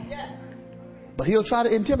 But he'll try to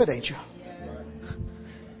intimidate you.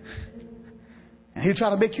 And he'll try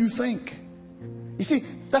to make you think. You see,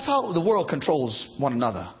 that's how the world controls one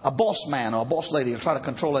another. A boss man or a boss lady will try to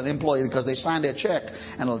control an employee because they signed their check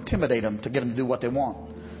and will intimidate them to get them to do what they want.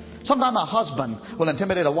 Sometimes a husband will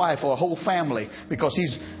intimidate a wife or a whole family because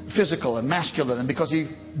he's physical and masculine and because he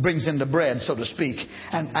brings in the bread, so to speak.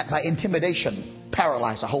 And by intimidation,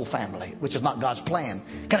 paralyze a whole family, which is not God's plan.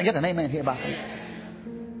 Can I get an amen here about that?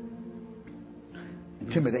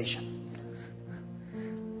 Intimidation.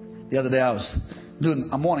 The other day I was doing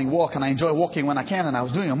a morning walk, and I enjoy walking when I can, and I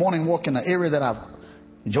was doing a morning walk in an area that I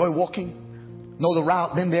enjoy walking. Know the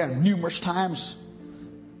route, been there numerous times.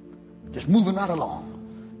 Just moving right along.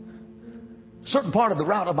 Certain part of the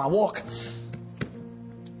route of my walk,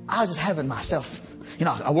 I was just having myself,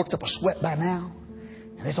 I worked up a sweat by now,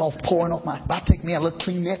 and it's all pouring off my. I take me a little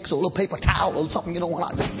Kleenex or a little paper towel or something, when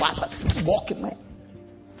I just wipe it, keep walking, man.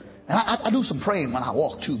 And I do some praying when I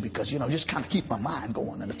walk too, because just kind of keep my mind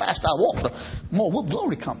going. And the faster I walk, the more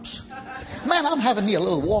glory comes. Man, I'm having me a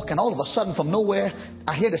little walk, and all of a sudden, from nowhere,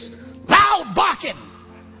 I hear this loud barking.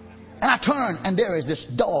 And I turn, and there is this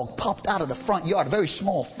dog popped out of the front yard, a very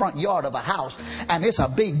small front yard of a house. And it's a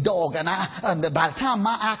big dog. And by the time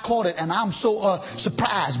my eye caught it, and I'm so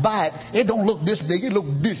surprised by it, it don't look this big, it look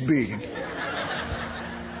this big.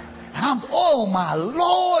 And I'm, oh my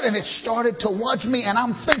Lord, and it started to watch me, and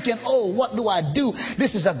I'm thinking, oh, what do I do?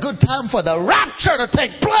 This is a good time for the rapture to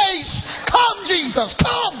take place. Come, Jesus,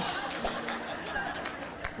 come.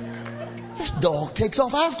 This dog takes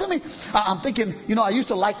off after me. I'm thinking, I used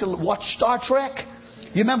to like to watch Star Trek.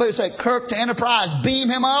 You remember it said Kirk to Enterprise, beam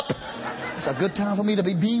him up? It's a good time for me to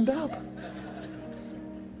be beamed up.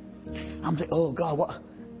 I'm thinking, oh God, what?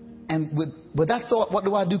 And with that thought, what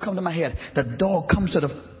do I do come to my head? The dog comes to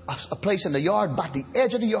a place in the yard, by the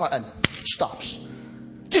edge of the yard, and stops.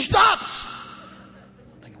 Just stops.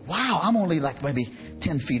 I'm thinking, wow, I'm only like maybe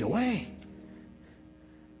 10 feet away.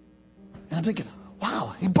 And I'm thinking,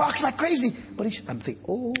 wow, he barks like crazy. But I'm thinking,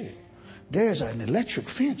 oh, there's an electric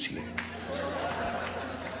fence here.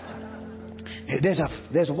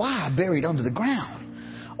 There's a wire buried under the ground.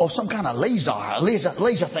 Or some kind of laser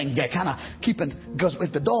thing there, kind of keeping, because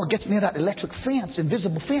if the dog gets near that electric fence,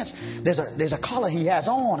 invisible fence, there's a collar he has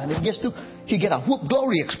on, and if he gets through, he get a whoop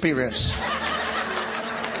glory experience.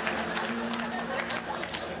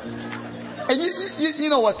 And you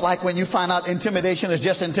know what it's like when you find out intimidation is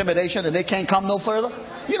just intimidation and they can't come no further?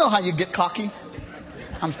 You know how you get cocky?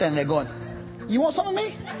 I'm standing there going, you want some of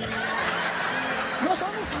me? You want some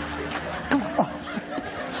of me? Come on.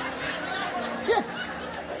 Yeah.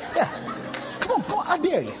 Come on. I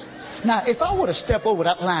dare you. Now, if I were to step over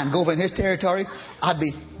that line, go over in his territory, I'd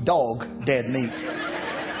be dog dead meat.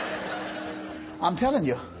 I'm telling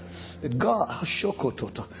you that God,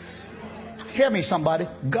 hear me, somebody.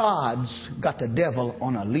 God's got the devil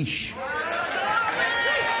on a leash.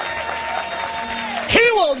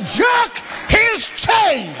 He will jerk his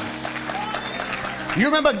chain. You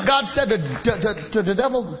remember God said to the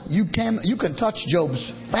devil, you can touch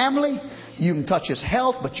Job's family, you can touch his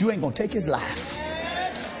health, but you ain't going to take his life.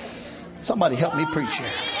 Somebody help me preach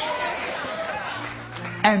here.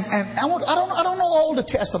 And I don't know all the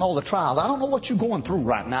tests and all the trials. I don't know what you're going through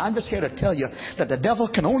right now. I'm just here to tell you that the devil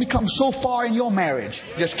can only come so far in your marriage.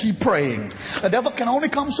 Just keep praying. The devil can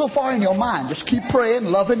only come so far in your mind. Just keep praying,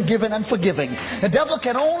 loving, giving, and forgiving. The devil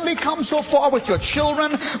can only come so far with your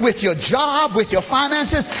children, with your job, with your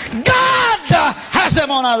finances. God has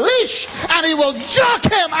him on a leash, and he will jerk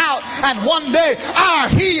him out. And one day our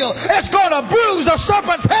heel is going to bruise the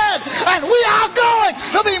serpent's head, and we are going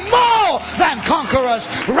to be more than conquerors.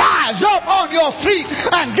 Rise up on your feet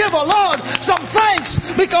and give the Lord some thanks,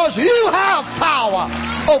 because you have power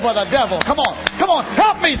over the devil. Come on,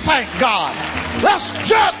 help me thank God. Let's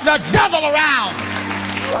jerk the devil around.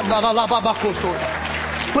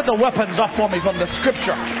 Put the weapons up for me from the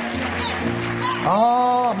scripture.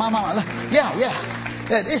 Oh, my mama. Yeah.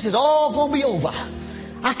 This is all going to be over.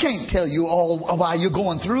 I can't tell you all why you're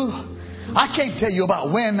going through. I can't tell you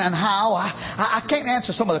about when and how. I can't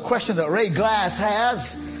answer some of the questions that Ray Glass has.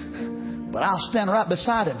 But I'll stand right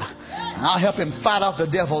beside him, and I'll help him fight off the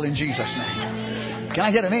devil in Jesus' name. Can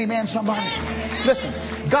I get an amen, somebody? Listen,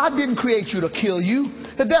 God didn't create you to kill you.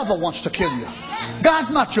 The devil wants to kill you.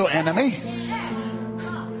 God's not your enemy.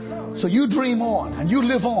 So you dream on and you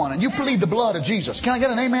live on and you plead the blood of Jesus. Can I get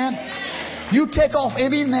an amen? You take off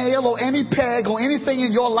any nail or any peg or anything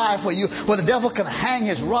in your life where the devil can hang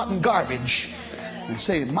his rotten garbage and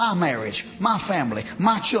say, my marriage, my family,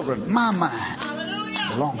 my children, my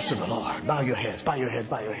mind belongs to the Lord. Bow your heads, bow your heads,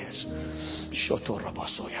 bow your heads.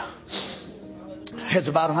 Heads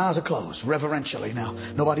are bowed and eyes are closed, reverentially now.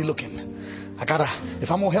 Nobody looking. If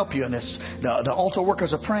I'm going to help you in this, the altar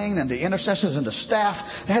workers are praying and the intercessors and the staff,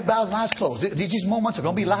 the head bows and eyes closed. These moments are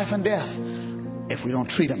going to be life and death if we don't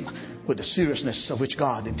treat them with the seriousness of which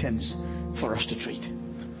God intends for us to treat.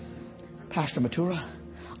 Pastor Matura,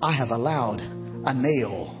 I have allowed a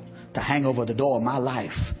nail to hang over the door of my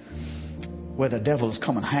life where the devil's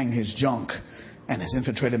come and hang his junk and has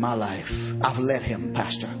infiltrated my life. I've let him,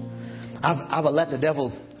 Pastor. I've let the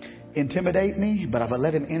devil intimidate me, but I've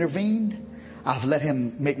let him intervene. I've let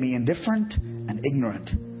him make me indifferent and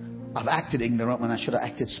ignorant. I've acted ignorant when I should have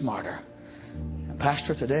acted smarter. And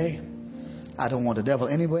Pastor, today, I don't want the devil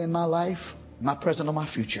anywhere in my life, my present or my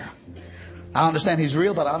future. I understand he's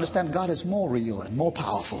real, but I understand God is more real and more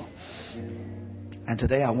powerful. And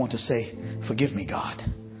today I want to say, forgive me, God.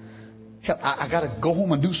 I got to go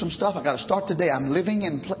home and do some stuff. I got to start today. I'm living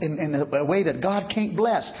in a way that God can't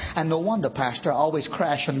bless. And no wonder, Pastor, I always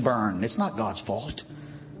crash and burn. It's not God's fault.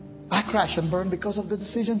 I crash and burn because of the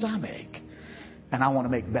decisions I make. And I want to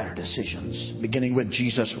make better decisions, beginning with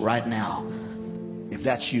Jesus right now. If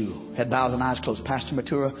that's you, head bows and eyes closed, Pastor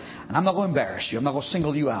Matura. And I'm not going to embarrass you. I'm not going to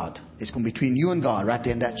single you out. It's going to be between you and God right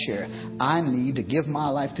there in that chair. I need to give my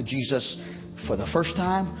life to Jesus for the first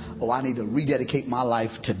time, or I need to rededicate my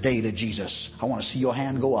life today to Jesus. I want to see your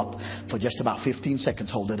hand go up for just about 15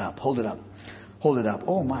 seconds. Hold it up. Hold it up. Hold it up.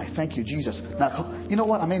 Oh my, thank you, Jesus. Now, you know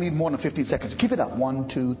what? I may need more than 15 seconds. Keep it up. 1,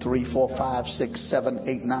 2, 3, 4, 5, 6, 7,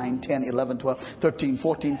 8, 9, 10, 11, 12, 13,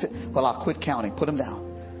 14, 15. Well, I'll quit counting. Put them down.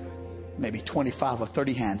 Maybe 25 or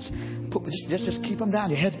 30 hands. Just keep them down.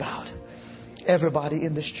 Your head's bowed. Everybody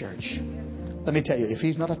in this church. Let me tell you, if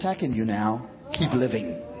he's not attacking you now, keep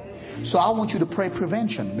living. So I want you to pray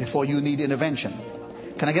prevention before you need intervention.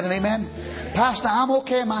 Can I get an amen? Pastor, I'm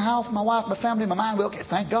okay in my house, my wife, my family, my mind. We're okay.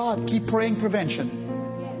 Thank God. Keep praying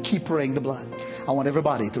prevention. Keep praying the blood. I want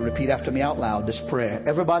everybody to repeat after me out loud this prayer.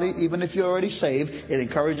 Everybody, even if you're already saved, it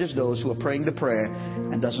encourages those who are praying the prayer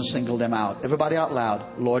and doesn't single them out. Everybody out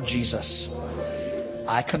loud. Lord Jesus,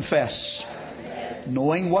 I confess,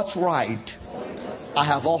 knowing what's right, I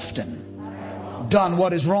have often done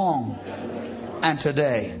what is wrong. And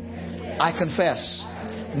today, I confess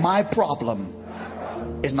my problem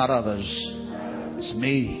is not others. It's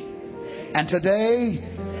me. And today,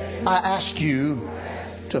 I ask you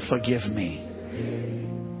to forgive me.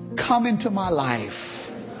 Come into my life.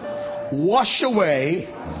 Wash away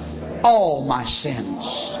all my sins.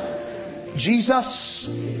 Jesus,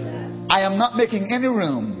 I am not making any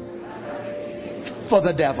room for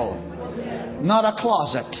the devil. Not a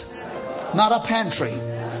closet. Not a pantry.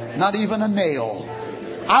 Not even a nail.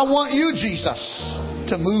 I want you, Jesus,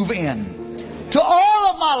 to move in to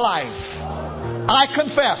all of my life. I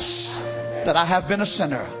confess that I have been a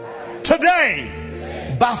sinner.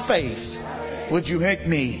 Today, by faith, would you make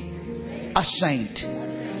me a saint?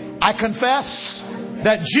 I confess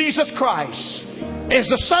that Jesus Christ is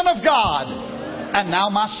the Son of God and now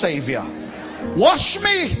my Savior. Wash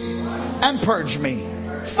me and purge me.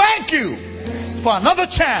 Thank you for another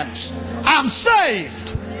chance. I'm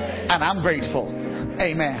saved and I'm grateful.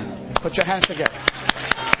 Amen. Put your hands together.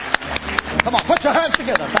 Come on, put your hands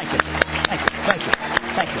together. Thank you. Thank you. Thank you.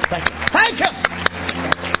 Thank you. Thank you. Thank you.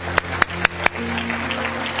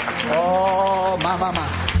 Oh, my.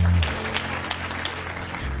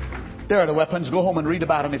 There are the weapons. Go home and read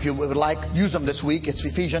about them if you would like. Use them this week. It's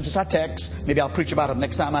Ephesians. It's our text. Maybe I'll preach about them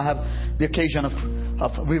next time I have the occasion of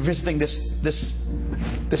revisiting this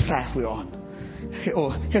path we're on.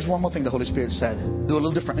 Here's one more thing the Holy Spirit said. Do a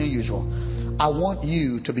little differently than usual. I want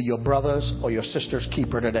you to be your brother's or your sister's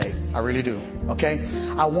keeper today. I really do. Okay?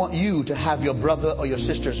 I want you to have your brother or your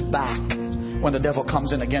sister's back when the devil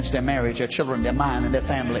comes in against their marriage, their children, their mind, and their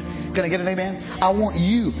family. Can I get an amen? I want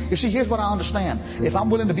you. You see, here's what I understand. If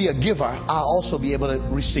I'm willing to be a giver, I'll also be able to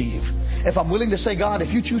receive. If I'm willing to say, God,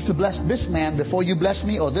 if you choose to bless this man before you bless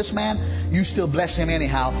me, or this man, you still bless him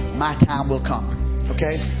anyhow, my time will come.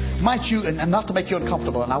 Okay? Might you, and not to make you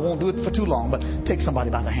uncomfortable, and I won't do it for too long, but take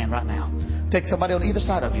somebody by the hand right now. Take somebody on either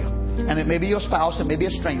side of you. And it may be your spouse, it may be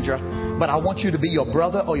a stranger, but I want you to be your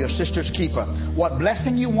brother or your sister's keeper. What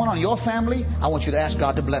blessing you want on your family, I want you to ask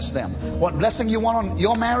God to bless them. What blessing you want on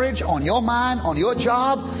your marriage, on your mind, on your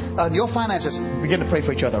job, on your finances, begin to pray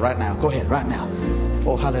for each other right now. Go ahead, right now.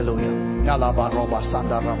 Oh, hallelujah.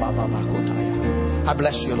 I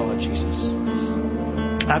bless you, Lord Jesus.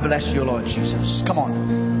 I bless you, Lord Jesus. Come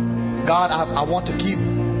on. God, I want to keep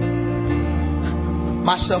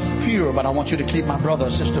myself pure, but I want you to keep my brother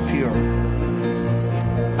or sister pure.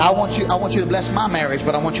 I want you to bless my marriage,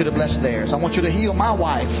 but I want you to bless theirs. I want you to heal my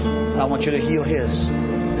wife, and I want you to heal his.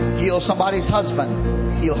 Heal somebody's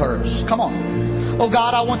husband, heal hers. Come on. Oh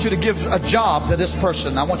God, I want you to give a job to this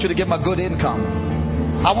person. I want you to give him a good income.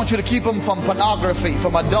 I want you to keep him from pornography,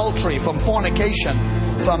 from adultery, from fornication,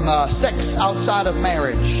 from sex outside of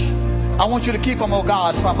marriage. I want you to keep him, oh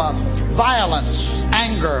God, from violence,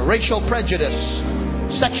 anger, racial prejudice,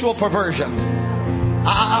 sexual perversion.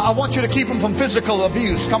 I want you to keep them from physical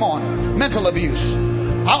abuse. Come on. Mental abuse.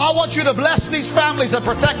 I want you to bless these families and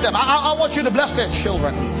protect them. I want you to bless their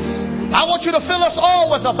children. I want you to fill us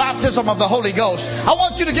all with the baptism of the Holy Ghost. I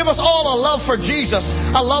want you to give us all a love for Jesus,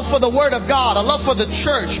 a love for the Word of God, a love for the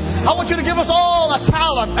church. I want you to give us all a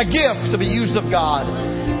talent, a gift to be used of God.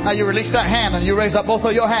 Now you release that hand and you raise up both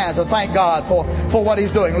of your hands and thank God for what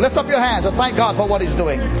He's doing. Lift up your hands and thank God for what He's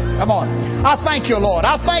doing. Come on. I thank you, Lord.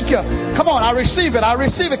 I thank you. Come on, I receive it. I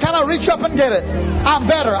receive it. Can I reach up and get it? I'm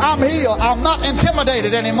better. I'm healed. I'm not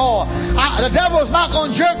intimidated anymore. The devil is not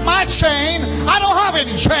going to jerk my chain. I don't have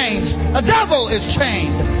any chains. The devil is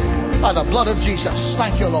chained by the blood of Jesus.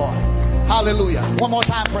 Thank you, Lord. Hallelujah. One more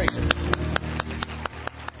time, praise Him.